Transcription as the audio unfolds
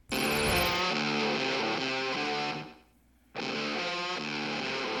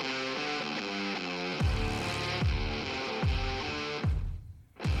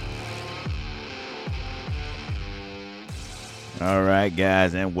All right,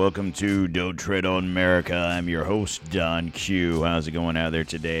 guys, and welcome to Don't Tread on America. I'm your host, Don Q. How's it going out there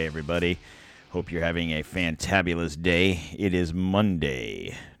today, everybody? Hope you're having a fantabulous day. It is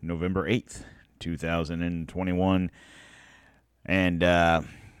Monday, November 8th, 2021. And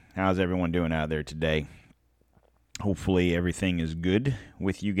how's everyone doing out there today? Hopefully everything is good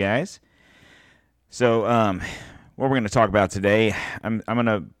with you guys. So, what we're going to talk about today, I'm going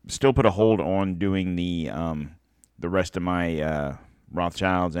to still put a hold on doing the rest of my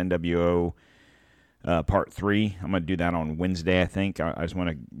Rothschilds NWO Part 3. I'm going to do that on Wednesday, I think. I just want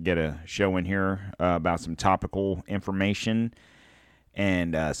to get a show in here about some topical information,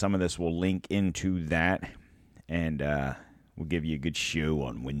 and some of this will link into that, and we'll give you a good show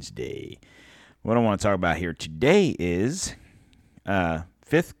on Wednesday. What I want to talk about here today is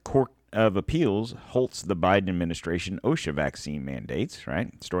Fifth Court of Appeals halts the Biden administration OSHA vaccine mandates,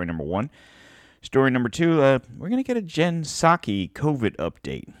 right? Story number one. Story number two, we're going to get a Jen Psaki COVID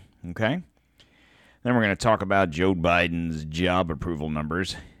update, okay? Then we're going to talk about Joe Biden's job approval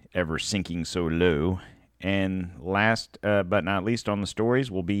numbers ever sinking so low. And last but not least on the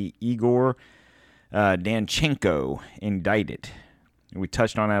stories will be Igor Danchenko indicted. We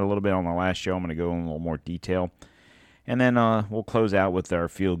touched on that a little bit on the last show. I'm going to go in a little more detail. And then we'll close out with our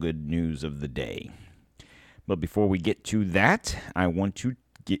feel-good news of the day. But before we get to that, I want to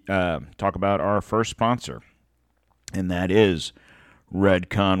talk about our first sponsor, and that is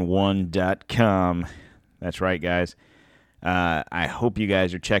Redcon1.com. That's right, guys. I hope you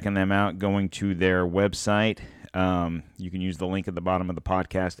guys are checking them out, going to their website. You can use the link at the bottom of the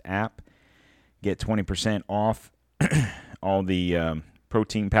podcast app. Get 20% off all the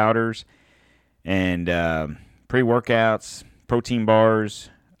protein powders and pre-workouts, protein bars.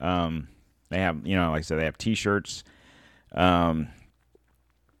 They have, like I said, they have T-shirts.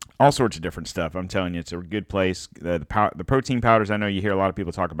 All sorts of different stuff. I'm telling you, it's a good place. The protein powders, I know you hear a lot of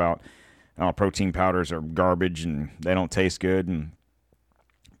people talk about, protein powders are garbage and they don't taste good, and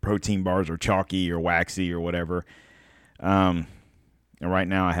protein bars are chalky or waxy or whatever. And right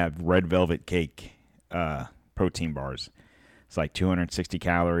now I have Red Velvet Cake protein bars. It's like 260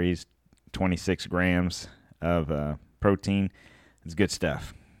 calories, 26 grams of protein. It's good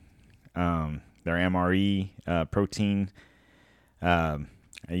stuff. Their MRE protein.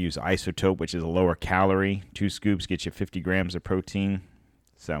 I use Isotope, which is a lower calorie. 2 scoops get you 50 grams of protein.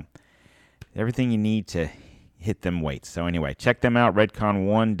 So, everything you need to hit them weights. So, anyway, check them out,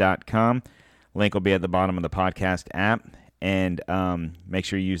 redcon1.com. Link will be at the bottom of the podcast app. And make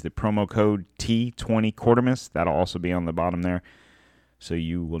sure you use the promo code T20Quartermas. That'll also be on the bottom there, so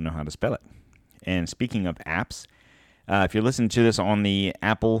you will know how to spell it. And speaking of apps, if you're listening to this on the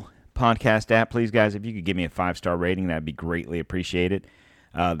Apple Podcast app, please, guys, if you could give me a 5-star rating, that'd be greatly appreciated.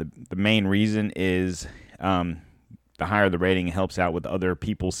 The main reason is the higher the rating, it helps out with other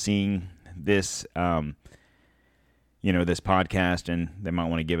people seeing this, this podcast, and they might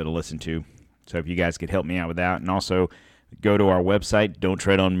want to give it a listen to. So if you guys could help me out with that. And also go to our website,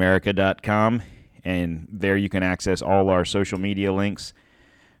 don'ttreadonamerica.com, and there you can access all our social media links.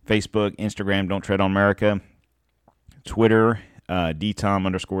 Facebook, Instagram, Don't Tread on America, Twitter,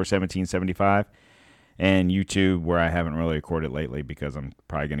 DTOM_1775, and YouTube, where I haven't really recorded lately because I'm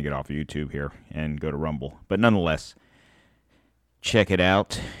probably going to get off of YouTube here and go to Rumble. But nonetheless, check it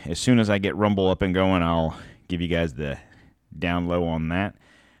out. As soon as I get Rumble up and going, I'll give you guys the down low on that.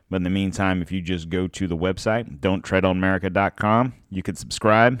 But in the meantime, if you just go to the website, don'ttreadonamerica.com, you can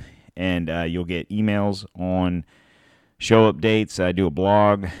subscribe, and you'll get emails on show updates. I do a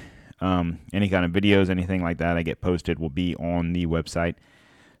blog. Any kind of videos, anything like that I get posted will be on the website.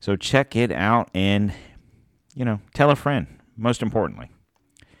 So check it out and, tell a friend, most importantly.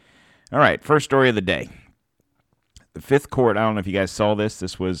 All right, first story of the day. The Fifth Court, I don't know if you guys saw this.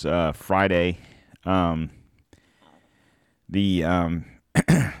 This was Friday.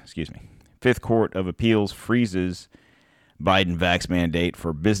 Fifth Court of Appeals freezes Biden vax mandate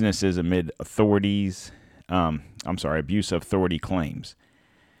for businesses amid abuse of authority claims.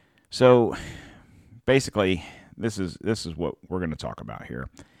 So, basically, this is what we're going to talk about here.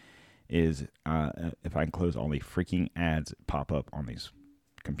 Is if I can close all the freaking ads that pop up on these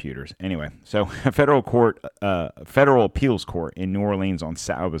computers. Anyway, so a federal appeals court in New Orleans on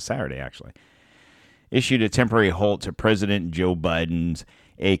Saturday actually issued a temporary halt to President Joe Biden's,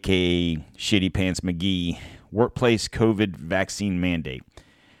 a.k.a. Shitty Pants McGee, workplace COVID vaccine mandate.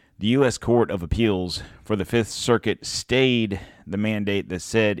 The U.S. Court of Appeals for the Fifth Circuit stayed the mandate that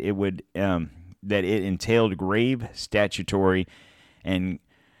said it would that it entailed grave statutory and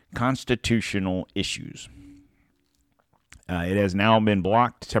constitutional issues. It has now been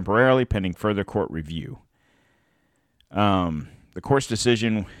blocked temporarily pending further court review. The court's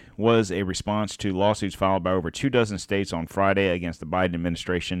decision was a response to lawsuits filed by over 24 states on Friday against the Biden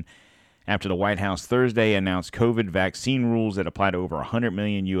administration after the White House Thursday announced COVID vaccine rules that apply to over 100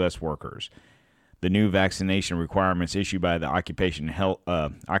 million U.S. workers. The new vaccination requirements issued by the Occupational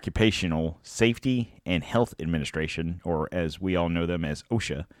Safety and Health Administration, or as we all know them as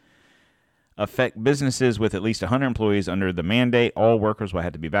OSHA, affect businesses with at least 100 employees. Under the mandate, all workers will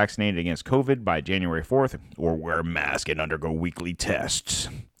have to be vaccinated against COVID by January 4th or wear a mask and undergo weekly tests.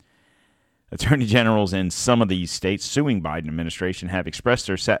 Attorney generals in some of these states suing Biden administration have expressed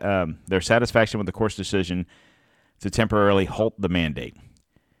their satisfaction with the court's decision to temporarily halt the mandate.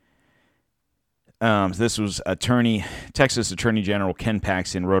 This was Texas Attorney General Ken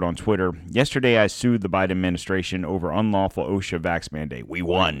Paxton wrote on Twitter, "Yesterday I sued the Biden administration over unlawful OSHA vax mandate. We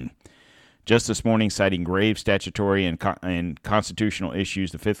won. Just this morning, citing grave statutory and constitutional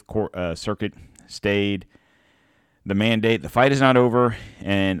issues, the Fifth Circuit stayed the mandate. The fight is not over,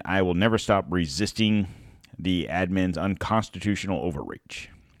 and I will never stop resisting the admin's unconstitutional overreach."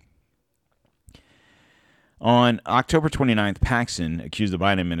 On October 29th, Paxton accused the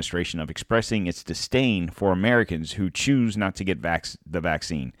Biden administration of expressing its disdain for Americans who choose not to get the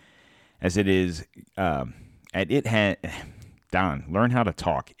vaccine, as it is, Don, learn how to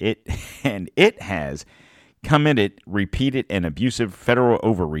talk. It has committed repeated and abusive federal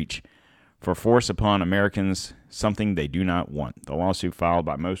overreach for force upon Americans, something they do not want. The lawsuit filed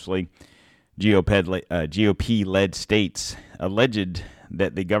by mostly GOP-led states alleged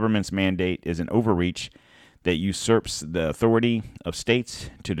that the government's mandate is an overreach that usurps the authority of states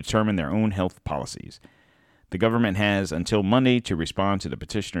to determine their own health policies. The government has until Monday to respond to the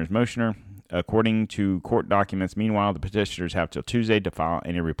petitioner's motion. According to court documents, meanwhile, the petitioners have till Tuesday to file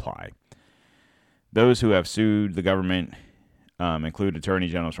any reply. Those who have sued the government include attorney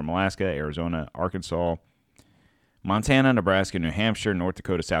generals from Alaska, Arizona, Arkansas, Montana, Nebraska, New Hampshire, North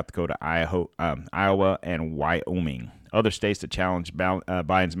Dakota, South Dakota, Iowa, and Wyoming. Other states that challenged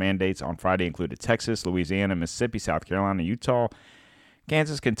Biden's mandates on Friday included Texas, Louisiana, Mississippi, South Carolina, Utah,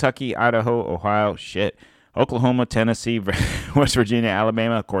 Kansas, Kentucky, Idaho, Ohio, Oklahoma, Tennessee, West Virginia,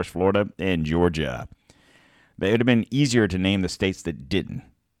 Alabama, of course, Florida, and Georgia. It would have been easier to name the states that didn't.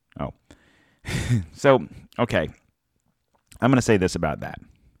 Oh. So, okay. I'm going to say this about that.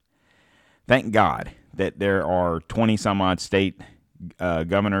 Thank God that there are 20-some-odd state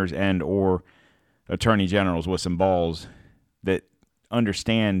governors and or attorney generals with some balls that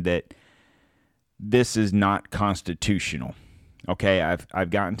understand that this is not constitutional. Okay, I've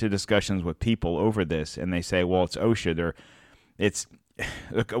gotten to discussions with people over this, and they say, well, it's OSHA.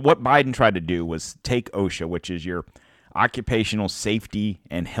 What Biden tried to do was take OSHA, which is your Occupational Safety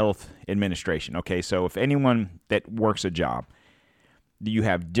and Health Administration. Okay, so if anyone that works a job, you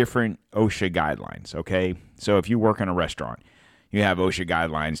have different OSHA guidelines, okay? So if you work in a restaurant, you have OSHA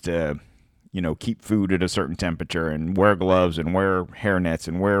guidelines to, keep food at a certain temperature and wear gloves and wear hairnets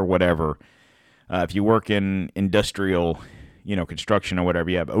and wear whatever. If you work in industrial, construction or whatever,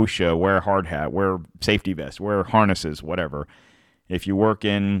 you have OSHA, wear a hard hat, wear safety vests, wear harnesses, whatever. If you work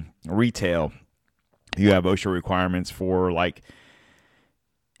in retail, you have OSHA requirements for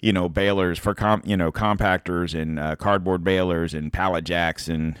balers for compactors and cardboard balers and pallet jacks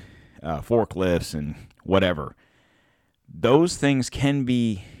and forklifts and whatever. Those things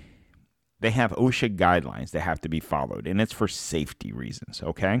they have OSHA guidelines that have to be followed, and it's for safety reasons,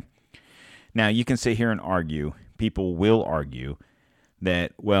 okay? Now, you can sit here and argue, people will argue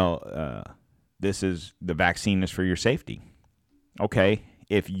that, the vaccine is for your safety. Okay,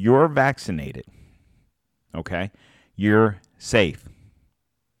 if you're vaccinated, okay, you're safe.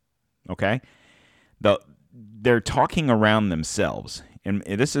 Okay? They're talking around themselves. And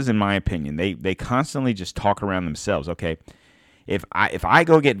this is in my opinion. They constantly just talk around themselves. Okay, if I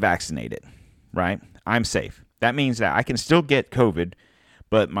go get vaccinated, right, I'm safe. That means that I can still get COVID,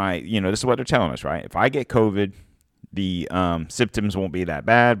 but this is what they're telling us, right? If I get COVID, the symptoms won't be that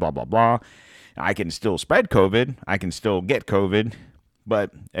bad, blah, blah, blah. I can still spread COVID. I can still get COVID,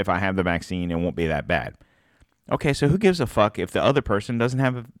 but if I have the vaccine, it won't be that bad. Okay, so who gives a fuck if the other person doesn't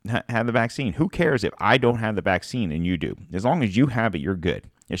have the vaccine? Who cares if I don't have the vaccine and you do? As long as you have it, you're good.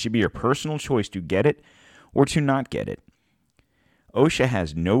 It should be your personal choice to get it or to not get it. OSHA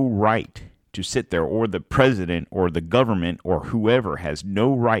has no right to sit there, or the president or the government or whoever has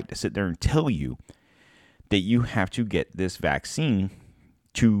no right to sit there and tell you that you have to get this vaccine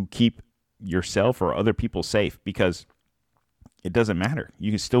to keep yourself or other people safe, because it doesn't matter.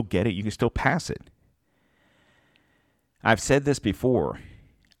 You can still get it. You can still pass it. I've said this before.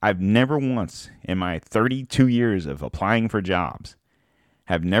 I've never once in my 32 years of applying for jobs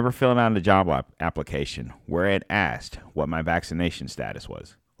have never filled out a job application where it asked what my vaccination status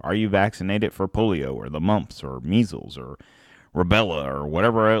was. Are you vaccinated for polio or the mumps or measles or rubella or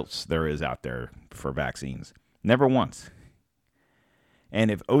whatever else there is out there for vaccines? Never once. And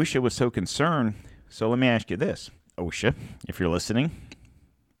if OSHA was so concerned, so let me ask you this, OSHA, if you're listening,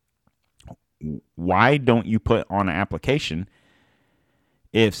 why don't you put on an application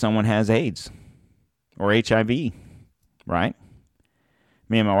if someone has AIDS or HIV, right?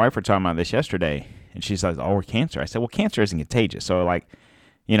 Me and my wife were talking about this yesterday, and she says, or cancer. I said, well, cancer isn't contagious. So, I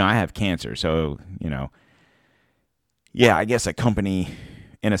have cancer. So, yeah, I guess a company,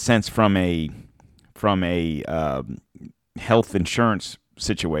 in a sense, from a health insurance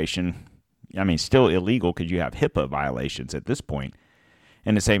situation, still illegal because you have HIPAA violations at this point.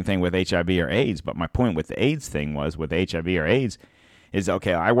 And the same thing with HIV or AIDS. But my point with the AIDS thing was, with HIV or AIDS, is,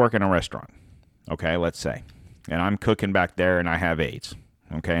 okay, I work in a restaurant, okay, let's say, and I'm cooking back there and I have AIDS,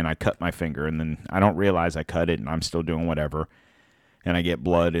 okay, and I cut my finger and then I don't realize I cut it and I'm still doing whatever, and I get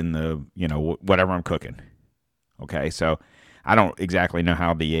blood in the, whatever I'm cooking, okay, so I don't exactly know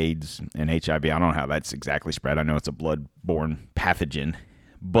how the AIDS and HIV, I don't know how that's exactly spread. I know it's a blood-borne pathogen,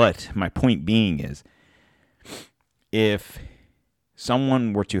 but my point being is, if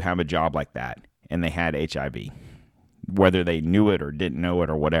someone were to have a job like that and they had HIV, whether they knew it or didn't know it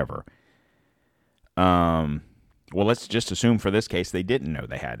or whatever, well, let's just assume for this case they didn't know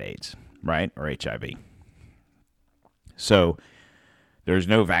they had AIDS, right, or HIV. So there's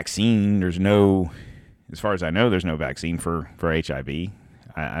no vaccine. As far as I know, there's no vaccine for HIV.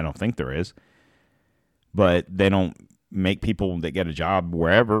 I don't think there is. But they don't make people that get a job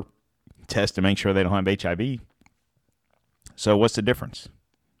wherever test to make sure they don't have HIV. So what's the difference?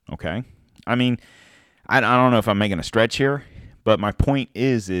 Okay. I don't know if I'm making a stretch here, but my point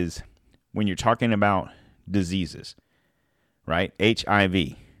is when you're talking about diseases, right?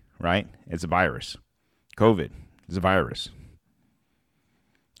 HIV, right? It's a virus. COVID is a virus.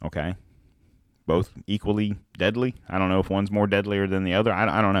 Okay. Both equally deadly. I don't know if one's more deadlier than the other.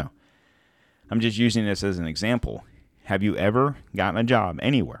 I don't know. I'm just using this as an example. Have you ever gotten a job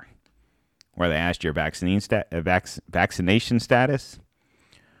anywhere where they asked your vaccination status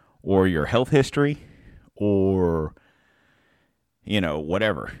or your health history or,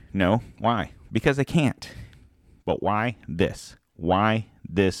 whatever? No. Why? Because they can't. But why this? Why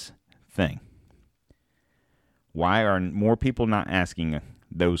this thing? Why are more people not asking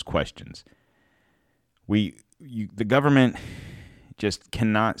those questions? The government just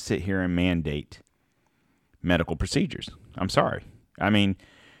cannot sit here and mandate medical procedures. I'm sorry.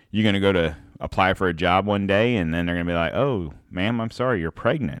 You're going to go to apply for a job one day, and then they're going to be like, oh, ma'am, I'm sorry, you're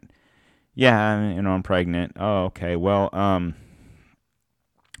pregnant. Yeah, I'm pregnant. Oh, okay. Well,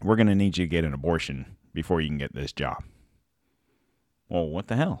 we're going to need you to get an abortion before you can get this job. Well, what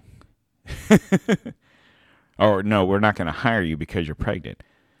the hell? Or no, we're not going to hire you because you're pregnant.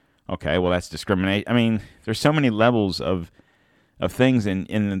 Okay, well, that's discrimination. There's so many levels of things, and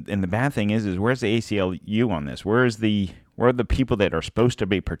the bad thing is where's the ACLU on this? Where are the people that are supposed to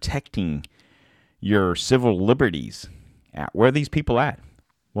be protecting your civil liberties at? Where are these people at?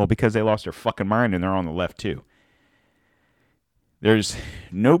 Well, because they lost their fucking mind and they're on the left too. There's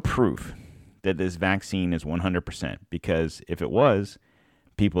no proof that this vaccine is 100%, because if it was,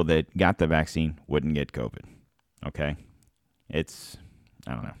 people that got the vaccine wouldn't get COVID. Okay? I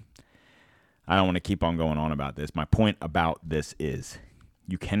don't know. I don't want to keep on going on about this. My point about this is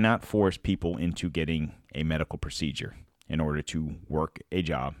you cannot force people into getting a medical procedure in order to work a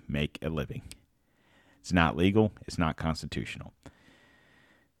job, make a living. It's not legal. It's not constitutional.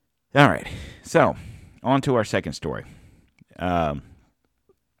 All right. So, on to our second story.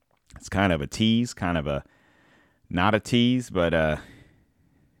 It's kind of a tease, not a tease, but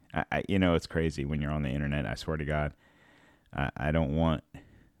it's crazy when you're on the internet. I swear to God, I don't want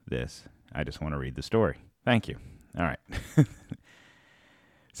this. I just want to read the story. Thank you. All right.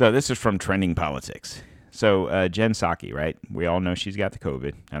 So this is from Trending Politics. So Jen Psaki, right? We all know she's got the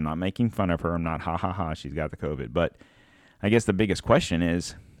COVID. I'm not making fun of her. I'm not she's got the COVID. But I guess the biggest question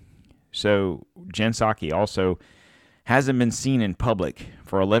is, so Jen Psaki also hasn't been seen in public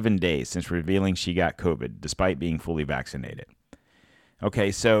for 11 days since revealing she got COVID, despite being fully vaccinated.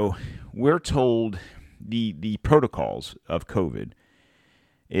 Okay, so we're told the protocols of COVID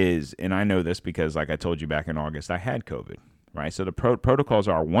is, and I know this because, like I told you back in August, I had COVID, right? So the protocols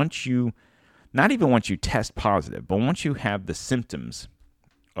are not even once you test positive, but once you have the symptoms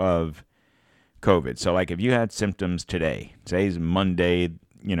of COVID. So like if you had symptoms today's Monday,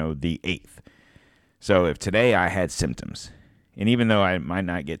 the 8th. So if today I had symptoms, and even though I might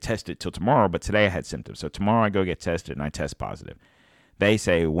not get tested till tomorrow, but today I had symptoms. So tomorrow I go get tested and I test positive. They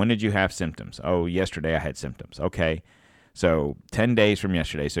say, when did you have symptoms? Oh, yesterday I had symptoms. Okay. So 10 days from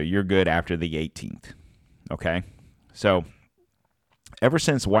yesterday. So you're good after the 18th. Okay. So ever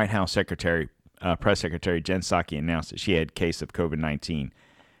since White House Press Secretary Jen Psaki announced that she had a case of COVID-19,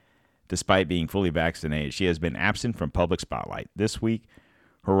 despite being fully vaccinated, she has been absent from public spotlight. This week,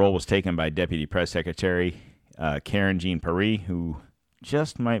 her role was taken by Deputy Press Secretary Karine Jean-Pierre, who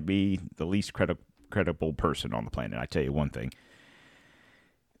just might be the least credible person on the planet. I tell you one thing.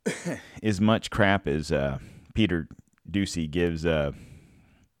 As much crap as Peter Doocy gives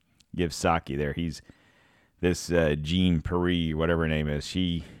Psaki there, this Jean-Pierre, whatever her name is,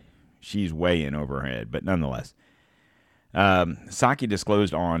 she's way in over her head. But nonetheless, Psaki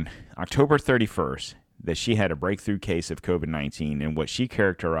disclosed on October 31st that she had a breakthrough case of COVID-19 in what she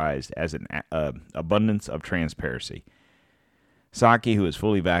characterized as an abundance of transparency. Psaki, who is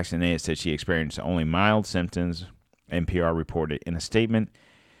fully vaccinated, said she experienced only mild symptoms, NPR reported. In a statement,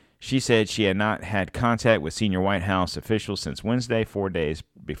 she said she had not had contact with senior White House officials since Wednesday, 4 days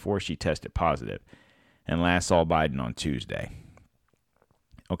before she tested positive, and last saw Biden on Tuesday.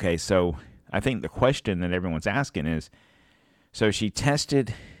 Okay, so I think the question that everyone's asking is, so she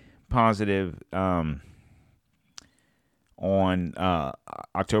tested positive on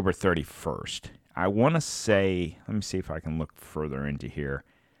October 31st. I want to say, let me see if I can look further into here.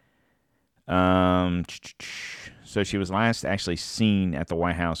 So she was last actually seen at the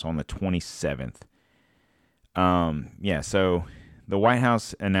White House on the 27th. So the White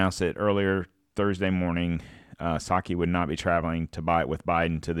House announced it earlier Thursday morning. Psaki would not be traveling with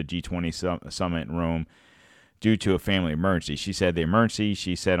Biden to the G20 summit in Rome due to a family emergency. She said the emergency,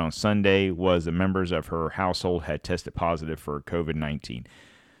 she said on Sunday, was the members of her household had tested positive for COVID-19.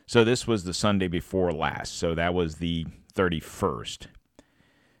 So this was the Sunday before last. So that was the 31st.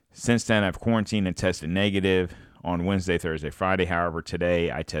 Since then, I've quarantined and tested negative on Wednesday, Thursday, Friday. However,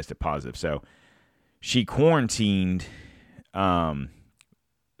 today I tested positive. So she quarantined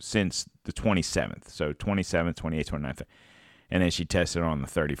since the 27th. So 27th, 28th, 29th. And then she tested on the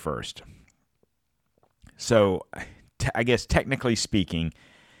 31st. So I guess technically speaking,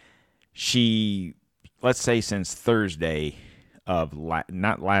 she, let's say since Thursday of,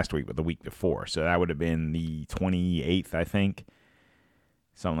 not last week, but the week before. So that would have been the 28th, I think.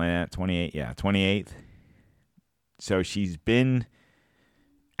 Something like that, 28th. So she's been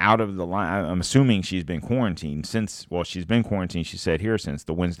out of the line. I'm assuming she's been quarantined she's been quarantined, she said here, since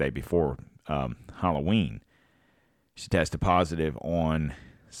the Wednesday before Halloween. She tested positive on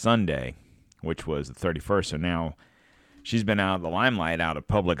Sunday, which was the 31st. So now she's been out of the limelight, out of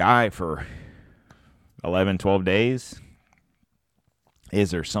public eye for 11, 12 days.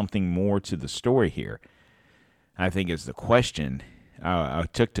 Is there something more to the story here? I think is the question. I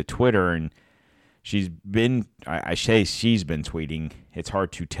took to Twitter, and she's been tweeting. It's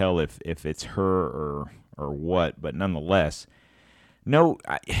hard to tell if it's her or what, but nonetheless,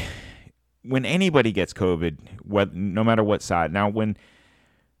 when anybody gets COVID, no matter what side. Now, when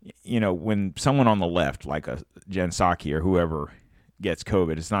someone on the left, like a Jen Psaki or whoever, gets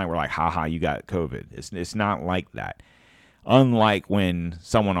COVID, it's not we're like, haha, you got COVID. It's not like that. Unlike when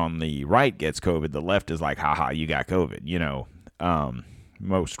someone on the right gets COVID, the left is like, haha, you got COVID.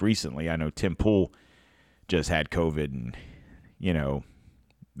 Most recently, I know Tim Pool just had COVID, and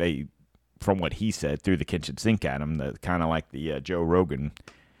they, from what he said, threw the kitchen sink at him, kind of like the Joe Rogan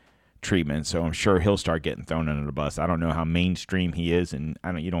treatment. So I'm sure he'll start getting thrown under the bus. I don't know how mainstream he is, and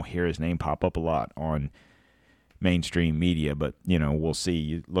you don't hear his name pop up a lot on mainstream media, but we'll see.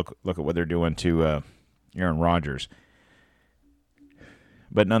 You look at what they're doing to Aaron Rodgers.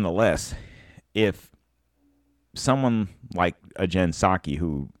 But nonetheless, if someone like a Jen Psaki,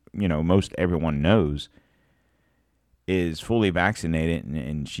 who most everyone knows, is fully vaccinated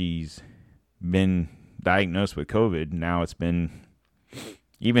and she's been diagnosed with COVID, now it's been,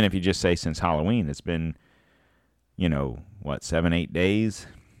 even if you just say since Halloween, it's been 7-8 days,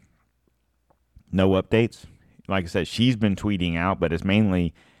 no updates. Like I said, she's been tweeting out, but it's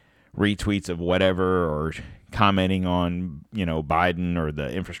mainly retweets of whatever, or commenting on Biden or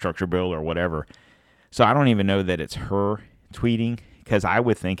the infrastructure bill or whatever. So I don't even know that it's her tweeting, because I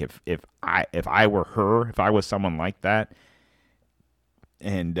would think if I were her, if I was someone like that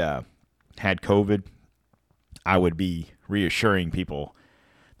and had COVID, I would be reassuring people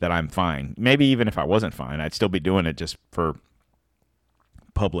that I'm fine. Maybe even if I wasn't fine, I'd still be doing it just for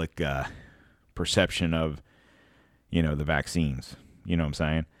public perception of the vaccines. You know what I'm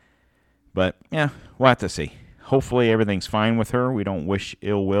saying? But yeah, we'll have to see. Hopefully everything's fine with her. We don't wish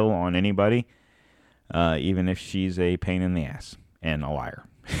ill will on anybody. Even if she's a pain in the ass and a liar.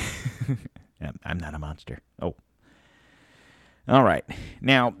 I'm not a monster. Oh. All right.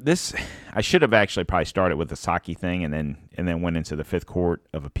 Now, this I should have actually probably started with the Psaki thing and then went into the Fifth Court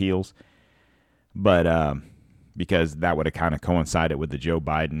of Appeals, but because that would have kind of coincided with the Joe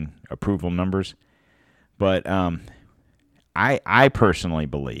Biden approval numbers. But I personally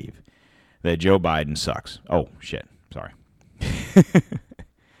believe that Joe Biden sucks. Oh shit! Sorry.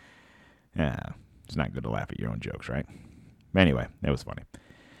 Yeah, it's not good to laugh at your own jokes, right? But anyway, that was funny.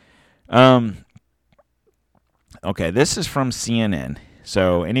 Okay, this is from CNN.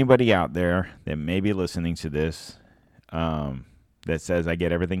 So anybody out there that may be listening to this that says I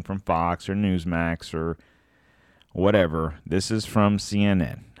get everything from Fox or Newsmax or whatever, this is from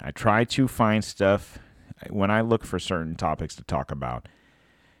CNN. I try to find stuff when I look for certain topics to talk about.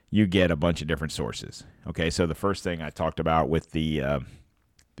 You get a bunch of different sources. Okay, so the first thing I talked about with the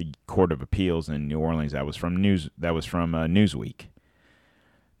Court of Appeals in New Orleans, that was from Newsweek,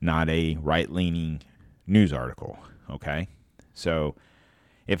 not a right-leaning news article. Okay, so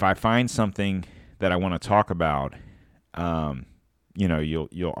if I find something that I want to talk about, I'll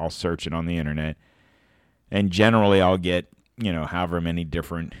search it on the internet, and generally I'll get however many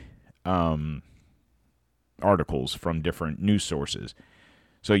different articles from different news sources.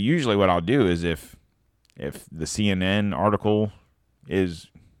 So usually what I'll do is if the CNN article is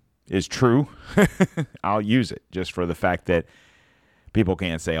true, I'll use it just for the fact that people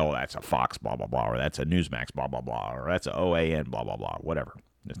can't say, oh, that's a Fox blah blah blah, or that's a Newsmax blah blah blah, or that's a OAN blah blah blah, whatever.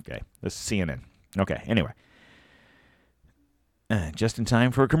 Okay, this is CNN. Okay, anyway. Just in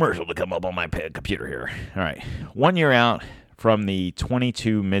time for a commercial to come up on my computer here. All right. 1 year out from the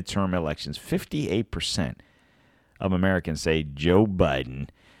 22 midterm elections, 58% of Americans say Joe Biden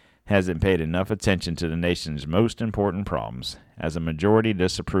hasn't paid enough attention to the nation's most important problems, as a majority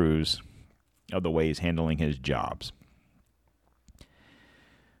disapproves of the way he's handling his jobs.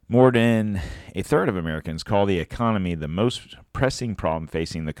 More than a third of Americans call the economy the most pressing problem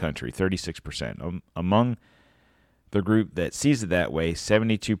facing the country, 36%. Among the group that sees it that way,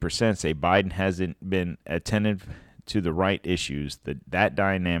 72% say Biden hasn't been attentive to the right issues. That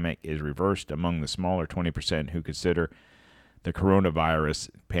dynamic is reversed among the smaller 20% who consider the coronavirus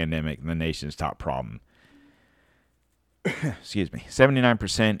pandemic the nation's top problem. Excuse me.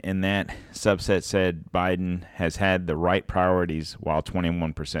 79% in that subset said Biden has had the right priorities, while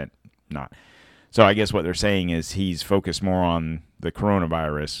 21% not. So I guess what they're saying is he's focused more on the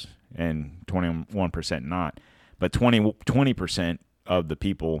coronavirus and 21% not. But 20% of the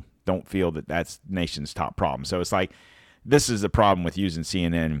people don't feel that that's the nation's top problem. So it's like, this is the problem with using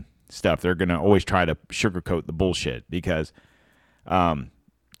CNN stuff. They're going to always try to sugarcoat the bullshit because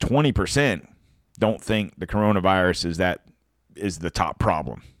 20% don't think the coronavirus is the top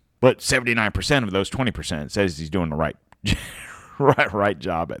problem. But 79% of those 20% says he's doing the right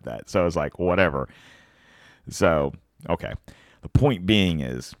job at that. So it's like, whatever. So, okay. The point being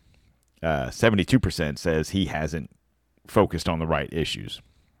is 72% says he hasn't focused on the right issues.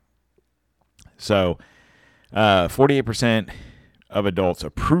 So 48% of adults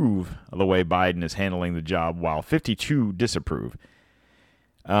approve of the way Biden is handling the job, while 52% disapprove.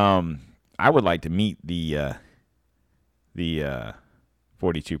 I would like to meet the 42%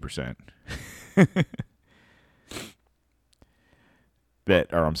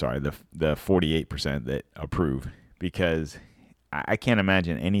 the 48% that approve, because I can't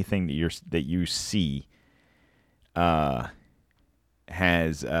imagine anything that you see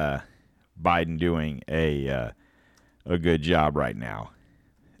has Biden doing a good job right now,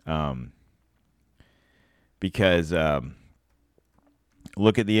 because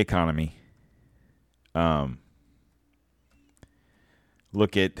look at the economy,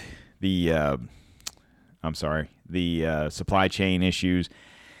 look at the supply chain issues.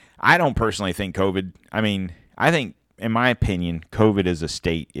 I don't personally think COVID. I think, in my opinion, COVID is a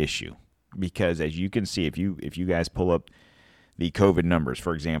state issue, because as you can see, if you guys pull up the COVID numbers,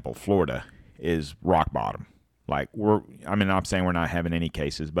 for example, Florida is rock bottom. Like I'm saying we're not having any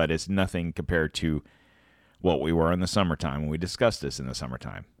cases, but it's nothing compared to what we were in the summertime when we discussed this in the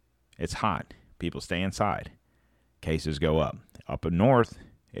summertime. It's hot. People stay inside. Cases go up. Up in north,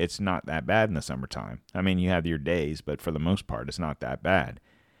 it's not that bad in the summertime. You have your days, but for the most part, it's not that bad.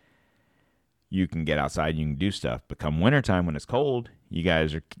 You can get outside, you can do stuff. But come wintertime, when it's cold,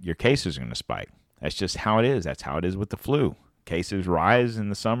 your cases are going to spike. That's just how it is. That's how it is with the flu. Cases rise in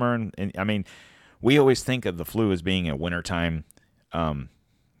the summer, and we always think of the flu as being a wintertime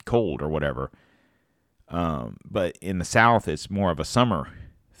cold or whatever. But in the South, it's more of a summer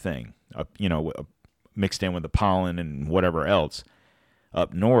thing, mixed in with the pollen and whatever else.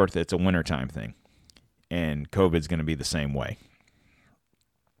 Up north, it's a wintertime thing, and COVID's going to be the same way.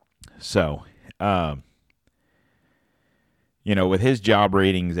 So, with his job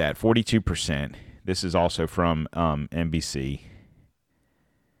ratings at 42%, this is also from NBC.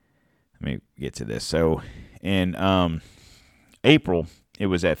 Let me get to this. So in April, it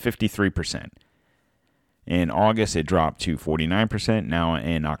was at 53%. In August, it dropped to 49%. Now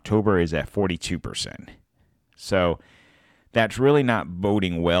in October, is at 42%. So that's really not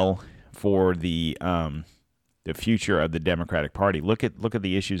boding well for the future of the Democratic Party. Look at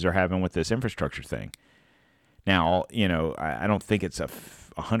the issues they're having with this infrastructure thing. Now, I don't think it's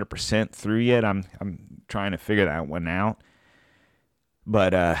 100% through yet. I'm trying to figure that one out.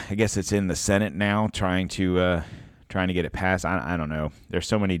 But I guess it's in the Senate now, trying to get it passed. I don't know. There's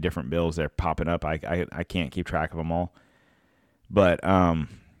so many different bills that are popping up. I can't keep track of them all. But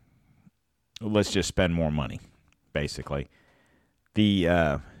let's just spend more money, basically.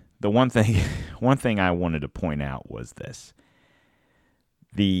 The one thing I wanted to point out was this.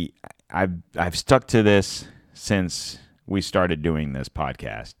 I've stuck to this since we started doing this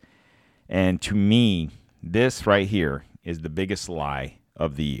podcast. And to me, this right here is the biggest lie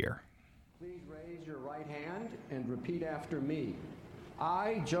of the year. Please raise your right hand and repeat after me.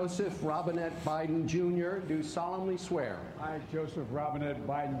 I, Joseph Robinette Biden Jr., do solemnly swear. I, Joseph Robinette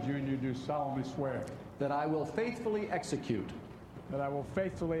Biden Jr., do solemnly swear. That I will faithfully execute. That I will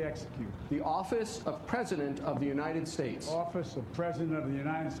faithfully execute. The office of President of the United States. Office of President of the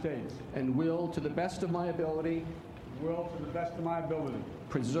United States. And will, to the best of my ability. Will, to the best of my ability.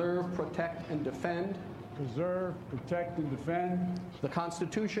 Preserve, protect, and defend. Preserve, protect, and defend. The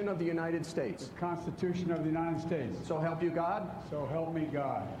Constitution of the United States. The Constitution of the United States. So help you God. So help me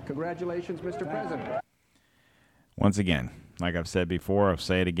God. Congratulations, Mr. President. Once again, like I've said before, I'll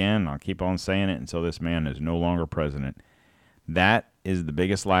say it again. I'll keep on saying it until this man is no longer president. That is the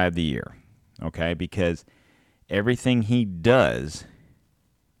biggest lie of the year, okay? Because everything he does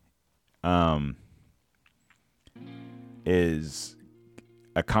is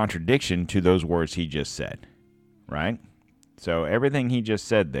a contradiction to those words he just said, right? So everything he just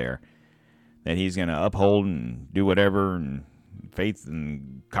said there, that he's going to uphold and do whatever, and faith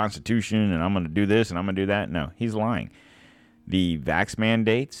and Constitution, and I'm going to do this and I'm going to do that. No, he's lying. The vax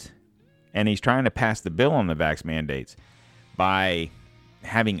mandates, and he's trying to pass the bill on the vax mandates by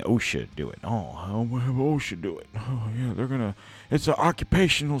having OSHA do it. Oh, we'll have OSHA do it. Oh, yeah, it's an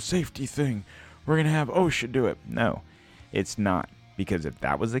occupational safety thing. We're going to have OSHA do it. No, it's not. Because if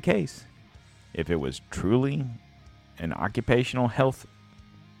that was the case, if it was truly an occupational health,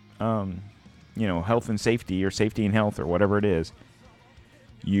 health and safety, or safety and health, or whatever it is,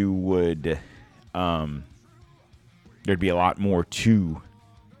 you would, there'd be a lot more to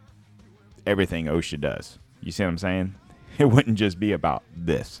everything OSHA does. You see what I'm saying? It wouldn't just be about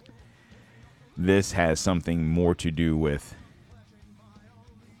this. This has something more to do with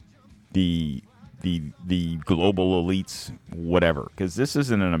the global elites, whatever. Because this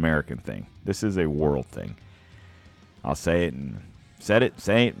isn't an American thing. This is a world thing. I'll say it and say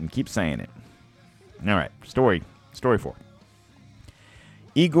it, and keep saying it. All right, story 4.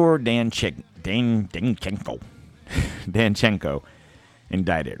 Igor Danchenko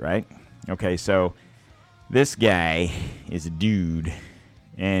indicted, right? Okay, so this guy is a dude,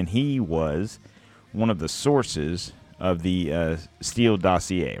 and he was one of the sources of the Steele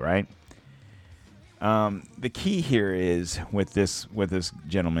dossier, right? The key here is with this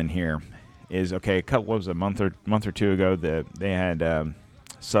gentleman here is, okay, a month or two ago, they had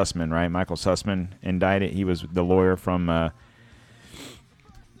Sussman, right? Michael Sussman indicted. He was the lawyer from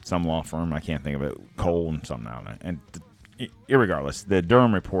some law firm. I can't think of it. Cole and something. I don't know. And irregardless, the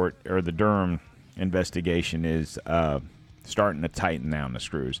Durham report, or the Durham investigation, is starting to tighten down the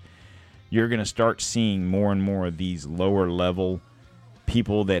screws. You're going to start seeing more and more of these lower level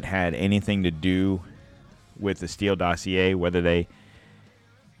people that had anything to do with the Steele dossier, whether they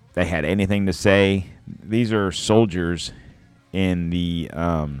had anything to say. These are soldiers in the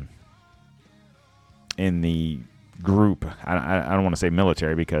group. I don't want to say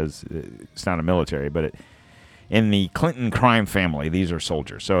military, because it's not a military, but in the Clinton crime family, these are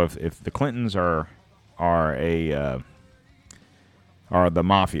soldiers. So if the Clintons are the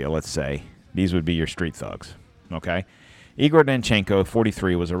mafia, let's say, these would be your street thugs. Okay, Igor Danchenko,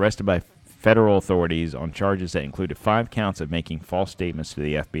 43, was arrested by federal authorities on charges that included 5 counts of making false statements to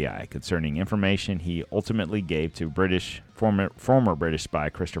the FBI concerning information he ultimately gave to former British spy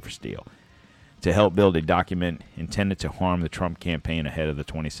Christopher Steele to help build a document intended to harm the Trump campaign ahead of the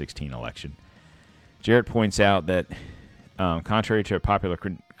 2016 election. Jarrett points out that, contrary to popular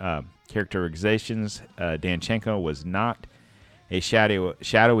characterizations, Danchenko was not a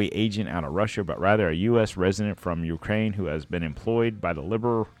shadowy agent out of Russia, but rather a U.S. resident from Ukraine who has been employed by the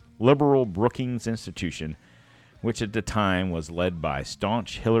liberal Brookings Institution which at the time was led by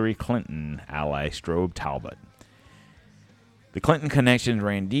staunch Hillary Clinton ally Strobe Talbot. The Clinton connections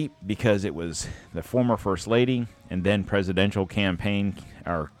ran deep because it was the former First Lady and then presidential campaign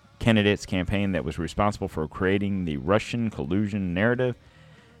or candidate's campaign that was responsible for creating the Russian collusion narrative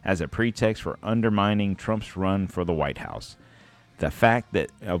as a pretext for undermining Trump's run for the White House. The fact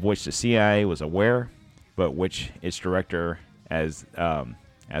that of which the CIA was aware, but which its director, as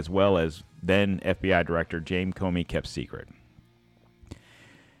well as then FBI Director James Comey, kept secret.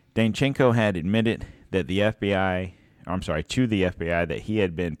 Danchenko had admitted that to the FBI that he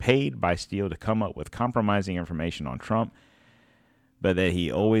had been paid by Steele to come up with compromising information on Trump, but that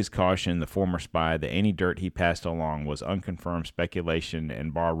he always cautioned the former spy that any dirt he passed along was unconfirmed speculation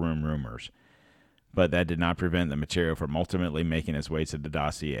and barroom rumors. But that did not prevent the material from ultimately making its way to the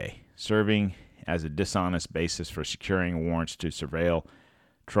dossier, serving as a dishonest basis for securing warrants to surveil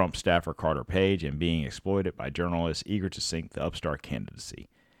Trump staffer Carter Page and being exploited by journalists eager to sink the upstart candidacy.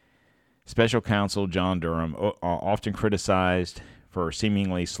 Special counsel John Durham, often criticized for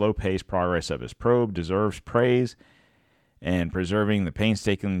seemingly slow-paced progress of his probe, deserves praise and preserving the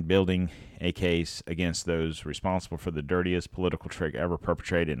painstaking building a case against those responsible for the dirtiest political trick ever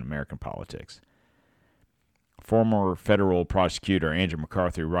perpetrated in American politics. Former federal prosecutor Andrew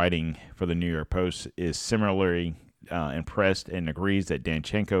McCarthy, writing for the New York Post, is similarly impressed and agrees that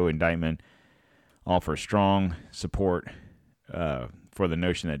Danchenko indictment offers strong support for the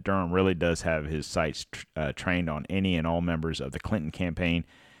notion that Durham really does have his sights trained on any and all members of the Clinton campaign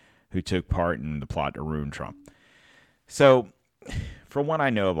who took part in the plot to ruin Trump. So, from what I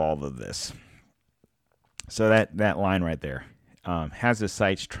know of all of this, so that line right there, has his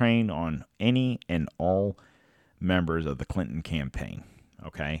sights trained on any and all members of the Clinton campaign,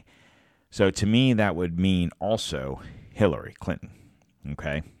 okay? So to me, that would mean also Hillary Clinton,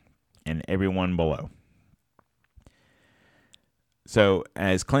 okay, and everyone below. So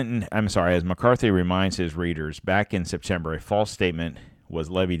as McCarthy reminds his readers, back in September, a false statement was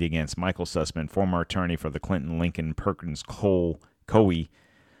levied against Michael Sussman, former attorney for the Clinton, Lincoln, Perkins, Coie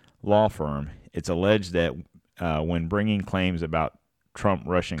law firm. It's alleged that when bringing claims about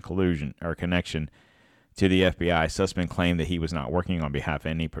Trump-Russian collusion or connection to the FBI, Sussman claimed that he was not working on behalf of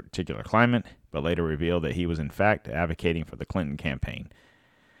any particular claimant, but later revealed that he was in fact advocating for the Clinton campaign.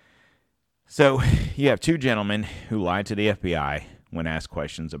 So you have two gentlemen who lied to the FBI when asked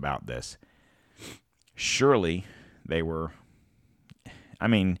questions about this. Surely they were,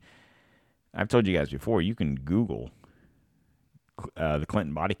 I've told you guys before, you can Google the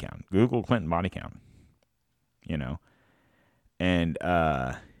Clinton body count. Google Clinton body count, and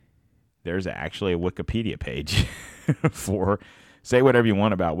there's actually a Wikipedia page for, say whatever you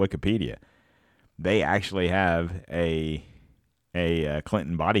want about Wikipedia. They actually have a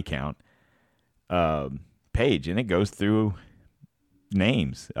Clinton body count page, and it goes through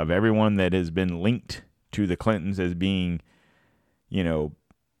names of everyone that has been linked to the Clintons as being,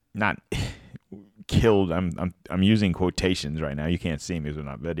 not killed. I'm using quotations right now. You can't see me because we're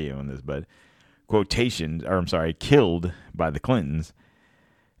not videoing this, but killed by the Clintons.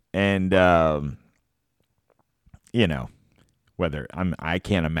 And, whether I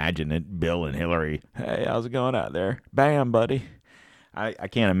can't imagine it, Bill and Hillary, hey, how's it going out there? Bam, buddy. I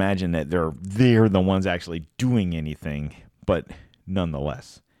can't imagine that they're the ones actually doing anything, but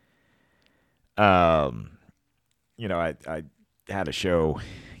nonetheless. I had a show,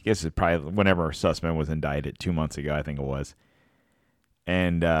 I guess it's probably whenever Sussman was indicted 2 months ago, I think it was.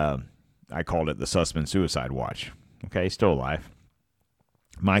 And I called it the Sussman Suicide Watch. Okay, still alive.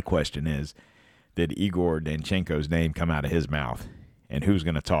 My question is, did Igor Danchenko's name come out of his mouth? And who's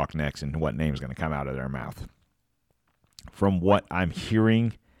going to talk next and what name is going to come out of their mouth? From what I'm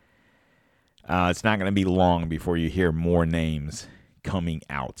hearing, it's not going to be long before you hear more names coming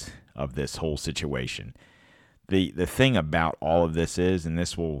out of this whole situation. The thing about all of this is, and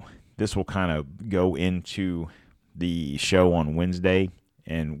this will kind of go into the show on Wednesday,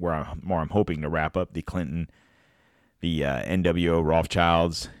 and where I'm hoping to wrap up the Clinton, the NWO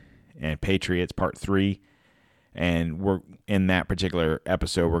Rothschilds and Patriots Part 3. And we're in that particular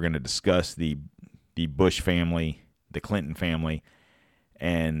episode, we're going to discuss the Bush family, the Clinton family,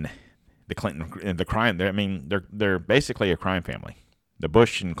 and the Clinton and the crime. They're basically a crime family. The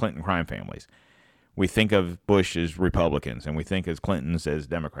Bush and Clinton crime families. We think of Bush as Republicans, and we think of Clintons as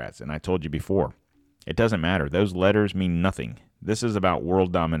Democrats. And I told you before, it doesn't matter. Those letters mean nothing. This is about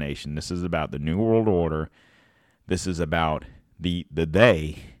world domination. This is about the New World Order. This is about the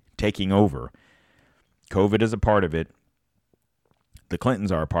they taking over. COVID is a part of it. The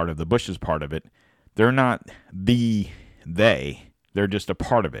Clintons are a part of it. The Bush is part of it. They're not the they. They're just a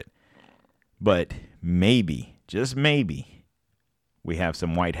part of it. But maybe, just maybe, we have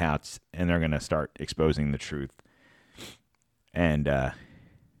some white hats and they're going to start exposing the truth. And,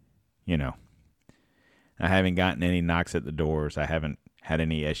 you know, I haven't gotten any knocks at the doors. I haven't had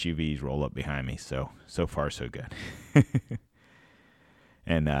any SUVs roll up behind me. So far, so good.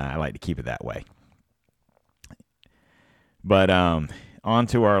 And I like to keep it that way. But on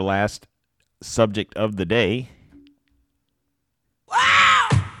to our last subject of the day. Wow,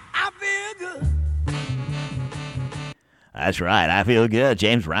 I feel good. That's right. I feel good.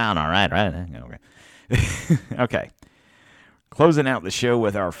 James Brown. All right. Okay. Okay. Closing out the show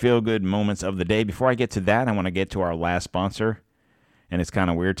with our feel-good moments of the day. Before I get to that, I want to get to our last sponsor. And it's kind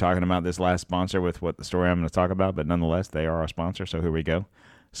of weird talking about this last sponsor with what the story I'm going to talk about, but nonetheless, they are our sponsor, so here we go.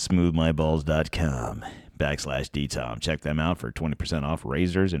 smoothmyballs.com/DTOM. Check them out for 20% off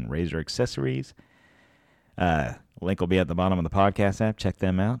razors and razor accessories. Link will be at the bottom of the podcast app. Check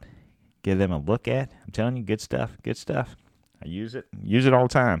them out. Give them a look at. I'm telling you, good stuff. Good stuff. I use it all the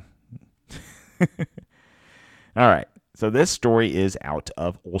time. All right. So this story is out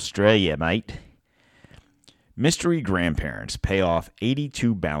of Australia, mate. Mystery grandparents pay off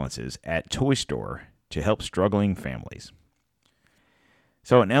 82 balances at toy store to help struggling families.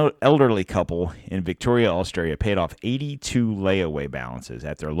 So an elderly couple in Victoria, Australia paid off 82 layaway balances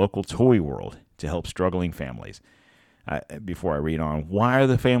at their local Toy World to help struggling families. Before I read on, why are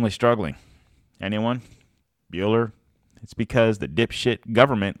the families struggling? Anyone? Bueller? It's because the dipshit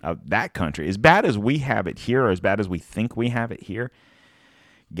government of that country, as bad as we have it here, or as bad as we think we have it here,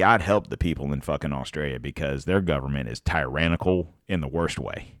 God help the people in fucking Australia because their government is tyrannical in the worst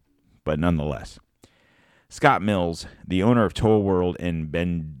way. But nonetheless, Scott Mills, the owner of Toy World in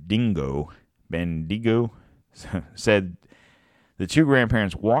Bendigo, said the two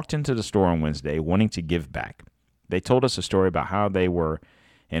grandparents walked into the store on Wednesday wanting to give back. They told us a story about how they were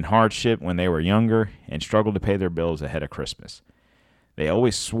in hardship when they were younger and struggled to pay their bills ahead of Christmas. They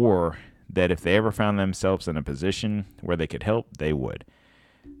always swore that if they ever found themselves in a position where they could help, they would.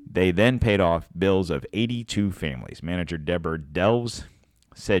 They then paid off bills of 82 families. Manager Deborah Delves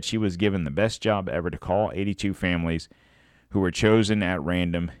said she was given the best job ever to call 82 families who were chosen at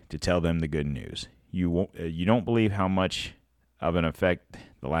random to tell them the good news. You don't believe how much of an effect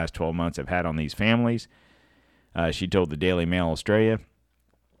the last 12 months have had on these families, she told the Daily Mail Australia.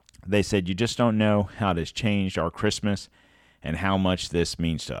 They said, you just don't know how this changed our Christmas and how much this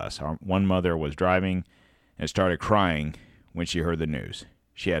means to us. One mother was driving and started crying when she heard the news.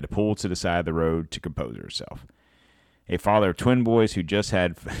 She had to pull to the side of the road to compose herself. A father of twin boys who just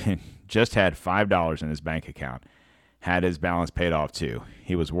had $5 in his bank account had his balance paid off too.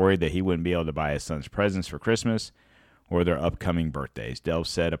 He was worried that he wouldn't be able to buy his son's presents for Christmas or their upcoming birthdays. Delves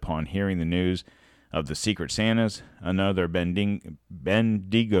said upon hearing the news of the Secret Santas, another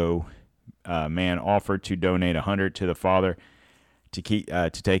Bendigo man offered to donate $100 to the father to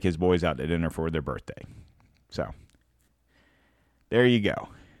take his boys out to dinner for their birthday. So, there you go.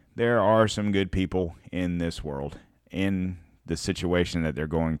 There are some good people in this world. In the situation that they're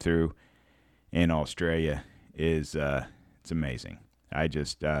going through in Australia is it's amazing. I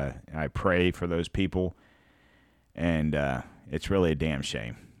pray for those people, and it's really a damn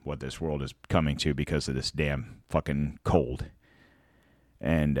shame what this world is coming to because of this damn fucking cold.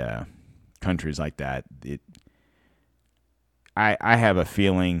 And countries like that, I have a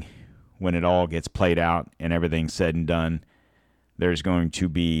feeling when it all gets played out and everything's said and done, there's going to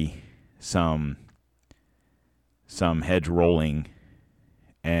be some heads rolling,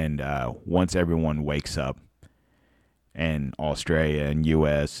 and once everyone wakes up, and Australia and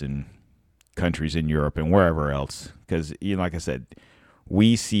U.S. and countries in Europe and wherever else, because like I said,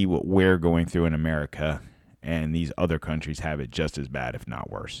 we see what we're going through in America, and these other countries have it just as bad, if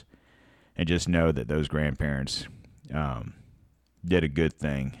not worse. And just know that those grandparents did a good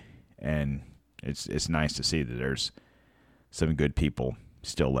thing, and it's nice to see that there's some good people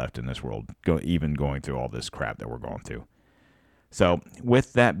still left in this world, even going through all this crap that we're going through. So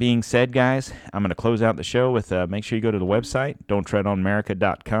with that being said, guys, I'm going to close out the show with make sure you go to the website,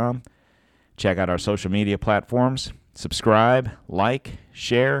 don'ttreadonamerica.com. Check out our social media platforms. Subscribe, like,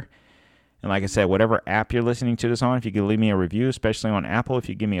 share. And like I said, whatever app you're listening to this on, if you could leave me a review, especially on Apple, if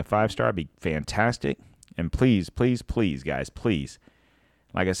you give me a 5-star, it'd be fantastic. And please, please, please, guys, please.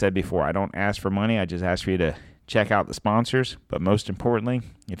 Like I said before, I don't ask for money. I just ask for you to check out the sponsors. But most importantly,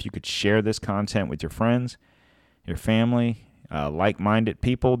 if you could share this content with your friends, your family, like-minded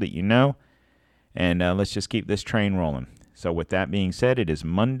people that you know. And let's just keep this train rolling. So with that being said, it is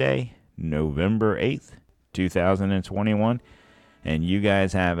Monday, November 8th, 2021. And you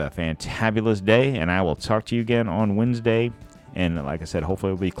guys have a fantabulous day. And I will talk to you again on Wednesday. And like I said,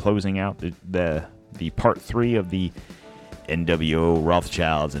 hopefully we'll be closing out the the part 3 of the NWO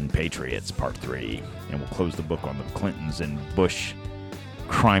Rothschilds and Patriots part 3. And we'll close the book on the Clintons and Bush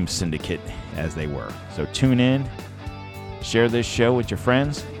crime syndicate as they were. So tune in, share this show with your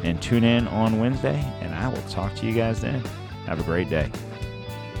friends, and tune in on Wednesday, and I will talk to you guys then. Have a great day.